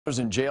Was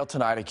in jail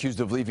tonight accused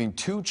of leaving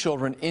two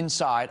children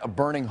inside a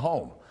burning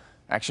home.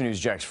 Action News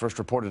Jax first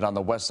reported on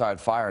the West Side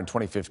fire in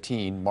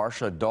 2015.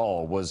 Marcia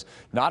Dahl was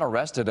not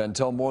arrested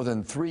until more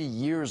than 3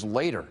 years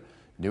later.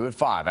 New at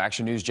 5,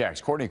 Action News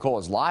Jax. Courtney Cole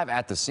is live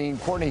at the scene.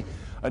 Courtney,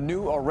 a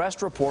new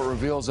arrest report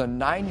reveals a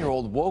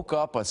 9-year-old woke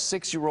up a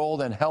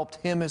 6-year-old and helped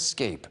him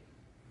escape.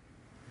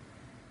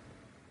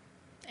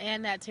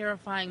 And that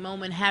terrifying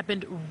moment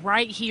happened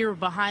right here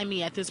behind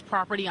me at this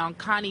property on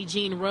Connie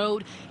Jean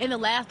Road. In the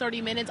last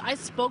 30 minutes, I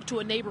spoke to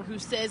a neighbor who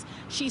says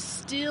she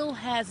still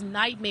has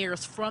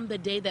nightmares from the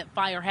day that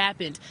fire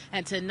happened.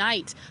 And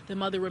tonight, the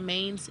mother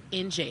remains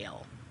in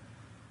jail.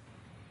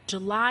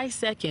 July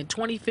 2nd,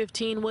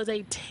 2015 was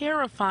a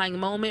terrifying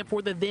moment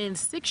for the then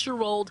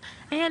 6-year-old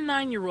and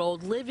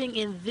 9-year-old living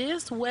in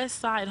this West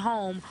Side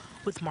home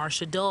with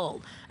Marcia Dahl.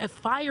 A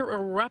fire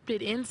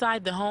erupted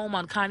inside the home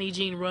on Connie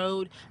Jean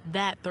Road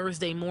that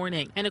Thursday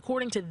morning. And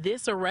according to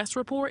this arrest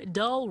report,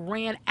 Dahl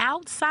ran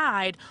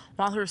outside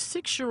while her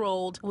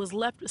 6-year-old was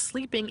left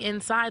sleeping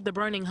inside the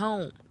burning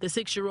home. The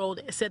 6-year-old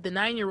said the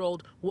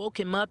 9-year-old woke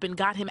him up and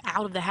got him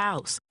out of the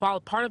house. While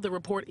part of the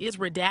report is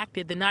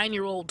redacted, the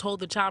 9-year-old told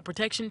the child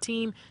protection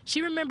team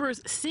she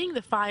remembers seeing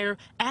the fire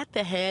at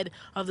the head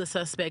of the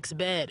suspect's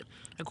bed.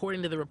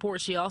 According to the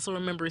report, she also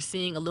remembers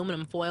seeing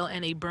aluminum foil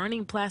and a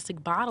burning plastic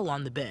bottle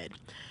on the bed.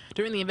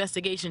 During the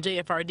investigation,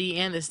 JFRD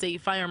and the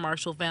state fire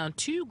marshal found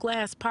 2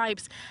 glass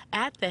pipes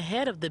at the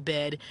head of the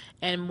bed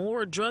and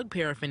more drug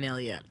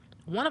paraphernalia.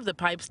 One of the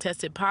pipes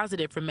tested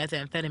positive for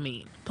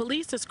methamphetamine.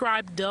 Police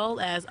described Dahl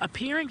as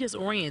appearing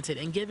disoriented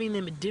and giving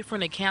them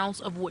different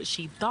accounts of what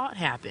she thought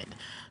happened.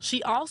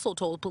 She also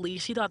told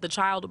police she thought the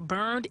child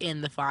burned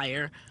in the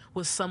fire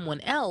with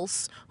someone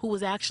else who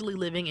was actually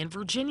living in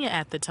Virginia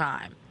at the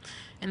time,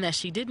 and that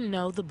she didn't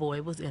know the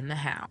boy was in the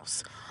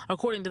house.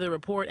 According to the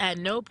report, at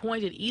no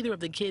point did either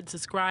of the kids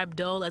describe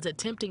Dahl as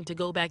attempting to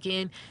go back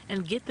in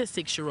and get the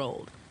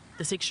 6-year-old.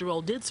 The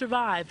 6-year-old did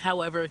survive.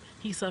 However,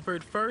 he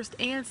suffered 1st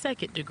and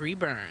 2nd degree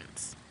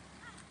burns.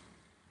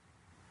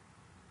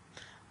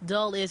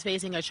 Dahl is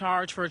facing a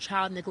charge for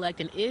child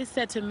neglect and is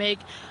set to make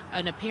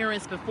an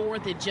appearance before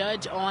the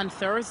judge on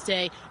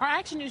Thursday. Our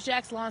Action News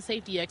Jax law and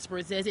safety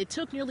expert says it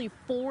took nearly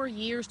 4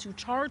 years to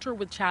charge her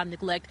with child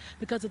neglect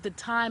because of the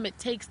time it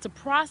takes to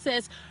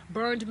process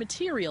burned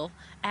material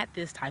at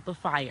this type of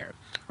fire.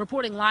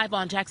 Reporting live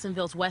on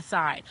Jacksonville's West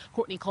Side,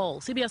 Courtney Cole,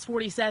 CBS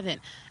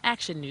 47,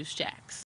 Action News Jax.